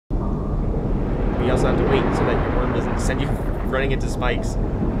you also have to wait so that your worm doesn't send you running into spikes.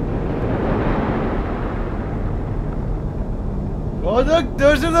 Oh, look,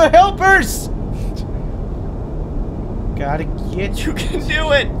 those are the helpers! Gotta get You can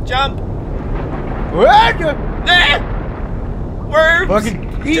do it! Jump! What? Worms!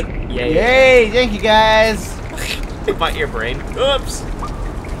 Fucking eat! Yay. Yay! Thank you guys! Bite your brain. Oops!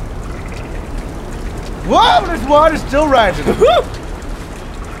 Whoa! This water's still rising!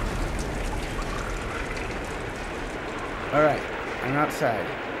 Alright, I'm outside.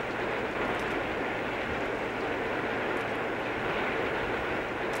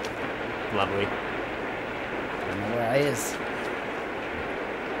 Lovely. I don't know where I is.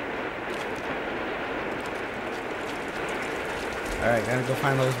 Alright, gotta go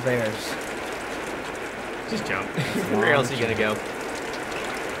find those bears. Just jump. Where else are you gonna go?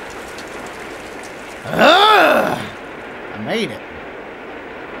 I made it.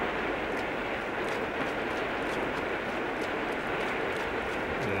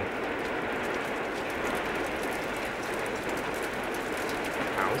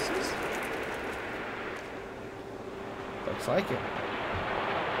 Houses? Looks like it.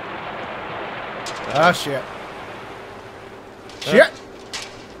 Oh shit. Shit!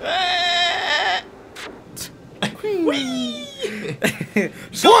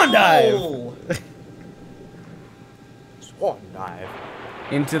 Swan dive! Swan dive.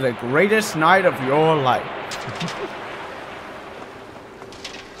 Into the greatest night of your life.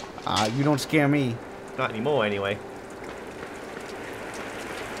 You don't scare me. Not anymore, anyway.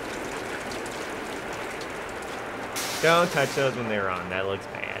 Don't touch those when they're on. That looks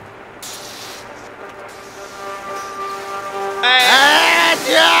bad.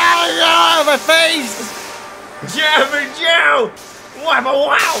 Ah, my face! Jabber Joe! Wabba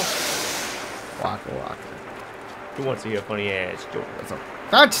wow! Waka waka. Who wants to hear a funny ass joke? That's a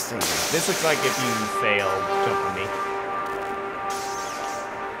cutscene. This looks like if you fail, jump on me.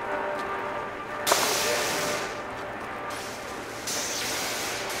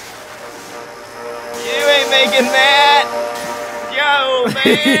 You ain't making that! Yo, man!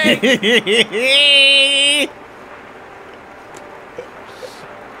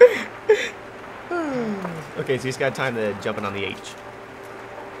 Okay, so he's got time to jump in on the H.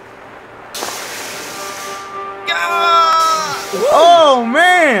 Go! Oh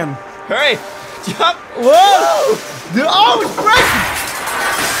man! Hurry! Jump! Whoa! Dude, oh, it's breaking!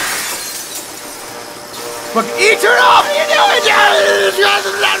 Fucking eat her off! You do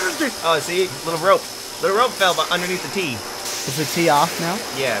it! Oh, see? Little rope. Little rope fell underneath the T. Is the T off now?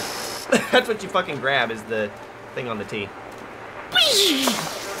 Yeah. That's what you fucking grab, is the thing on the T.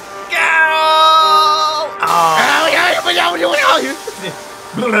 Go! Oh.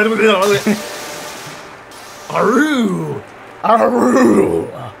 Aroo! Aroo!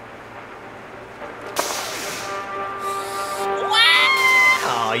 Wow!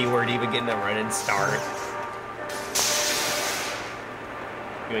 Oh, you weren't even getting a running start.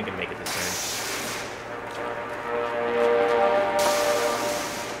 You ain't gonna make it this time.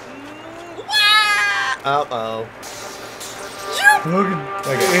 Uh-oh.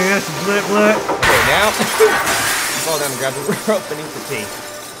 Okay, yes, blip, blip. Okay, now you fall down and grab the rope beneath the T.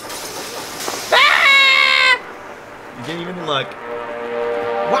 Ah! You didn't even look.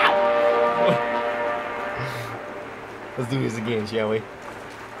 Wow! Let's do this again, shall we?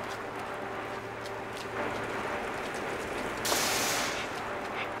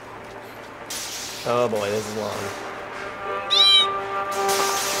 Oh boy, this is long.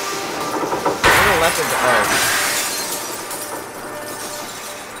 Left into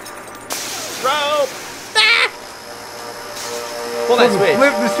rope! Ah! Pull that switch.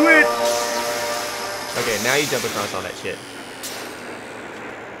 Flip the switch. Okay, now you jump across all that shit.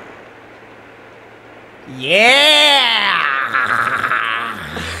 Yeah!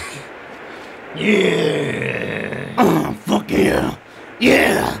 Yeah! Oh, fuck yeah!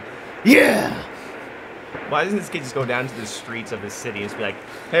 Yeah! Yeah! Why doesn't this kid just go down to the streets of the city and just be like,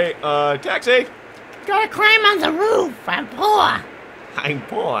 hey, taxi! Gotta climb on the roof. I'm poor. I'm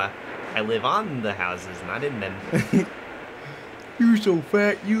poor. I live on the houses, not in them. You're so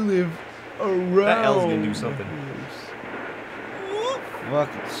fat, you live around. That L's gonna do something.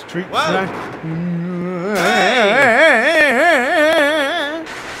 Fucking street Whoa. Hey.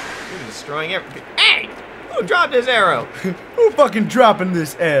 You're destroying everything. Hey! Who dropped his arrow? Who fucking dropping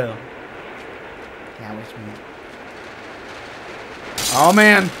this L? Yeah, it's me. Oh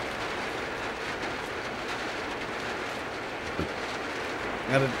man.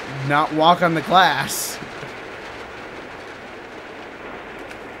 Gotta not walk on the glass.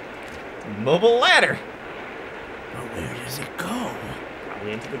 Mobile ladder. But where does it go?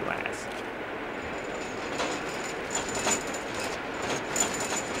 Probably into the glass.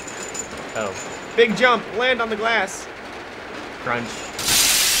 Oh. Big jump. Land on the glass. Crunch.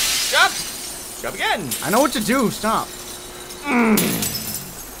 Jump. Jump again. I know what to do. Stop. Mm.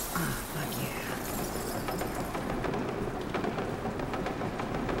 Fuck yeah.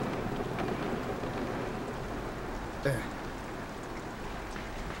 There.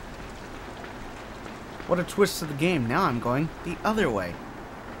 What a twist to the game. Now I'm going the other way.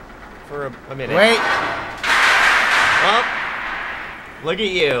 For a minute. Wait. Oh. Look at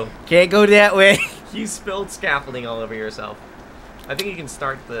you. Can't go that way. You spilled scaffolding all over yourself. I think you can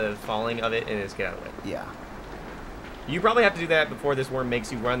start the falling of it and just get out of the way. Yeah. You probably have to do that before this worm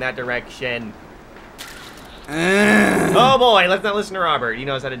makes you run that direction. Oh boy, let's not listen to Robert. He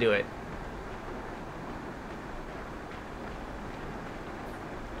knows how to do it.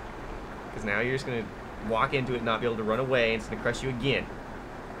 Because now you're just going to walk into it and not be able to run away, and it's going to crush you again.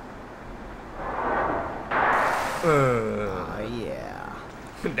 Yeah.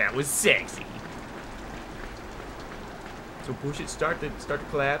 That was sexy. So push it, start to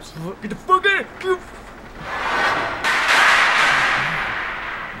collapse. Get the fuck out!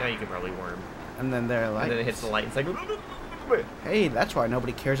 Now you can probably worm. And then they're like... And then it hits the light. It's like... Hey, that's why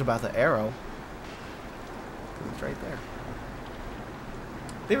nobody cares about the arrow. 'Cause it's right there.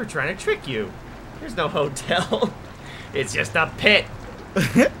 They were trying to trick you. There's no hotel. It's just a pit.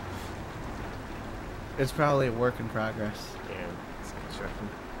 It's probably a work in progress. Yeah, it's construction.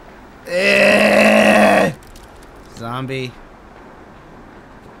 Zombie.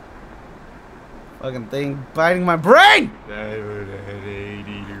 Fucking thing biting my brain!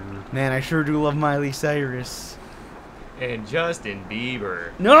 Man, I sure do love Miley Cyrus. And Justin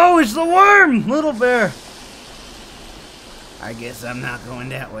Bieber. No, it's the worm! Little bear! I guess I'm not going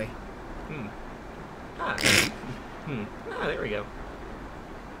that way. Ah, there we go.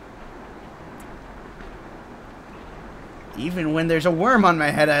 Even when there's a worm on my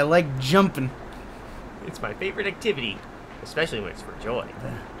head, I like jumping. It's my favorite activity, especially when it's for joy.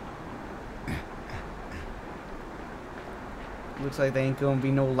 Looks like there ain't gonna be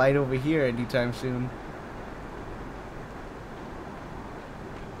no light over here anytime soon.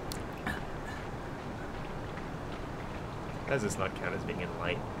 Does this not count as being in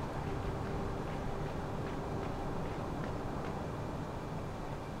light?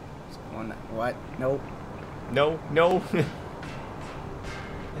 What? Nope. No, no.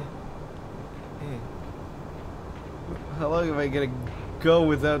 How long am I gonna go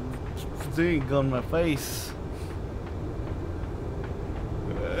without thing on my face?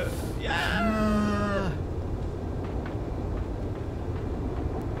 Yeah.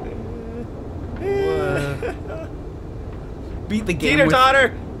 Beat the game.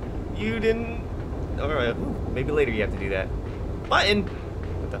 Teeter-totter! You didn't... Alright, maybe later you have to do that. Button!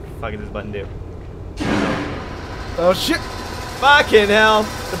 What the fuck does this button do? Oh shit! Fucking hell!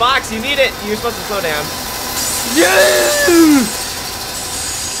 The box, you need it! You're supposed to slow down. Yeah!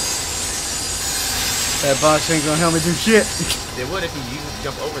 That box ain't gonna help me do shit. It would if you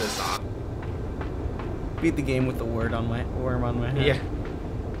jump over the saw. Beat the game with the worm on my head. Yeah.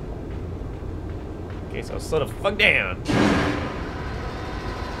 Okay, so slow the fuck down.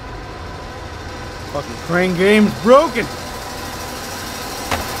 Fucking crane game's broken.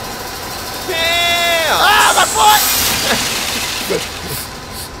 Damn! Ah, my foot!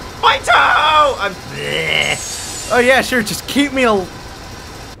 My toe! I'm... Bleh. Oh yeah, sure. Just keep me a.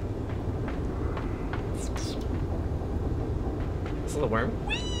 This little worm.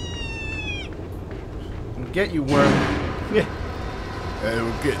 Get you, worm. Yeah. I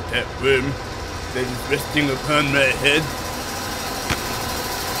will get that worm that is resting upon my head.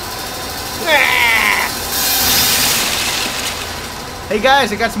 Hey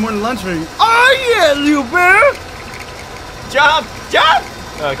guys, I got some more lunch for you. Oh yeah, little bear! Jump! Jump!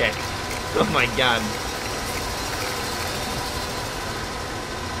 Okay. Oh my god.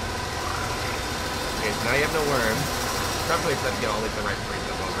 Okay, so now you have no worm. Probably have to get all the way to the right before you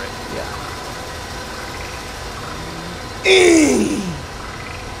jump over it. Yeah.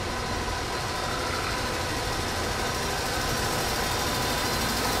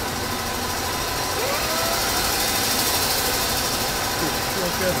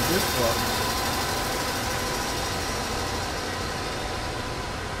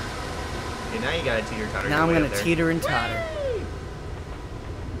 Okay, now you gotta teeter-totter. Now I'm gonna teeter and totter.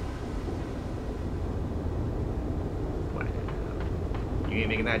 What? You ain't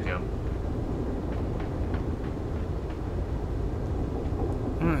making that jump.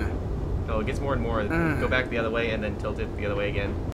 Oh, it gets more and more. Go back the other way and then tilt it the other way again.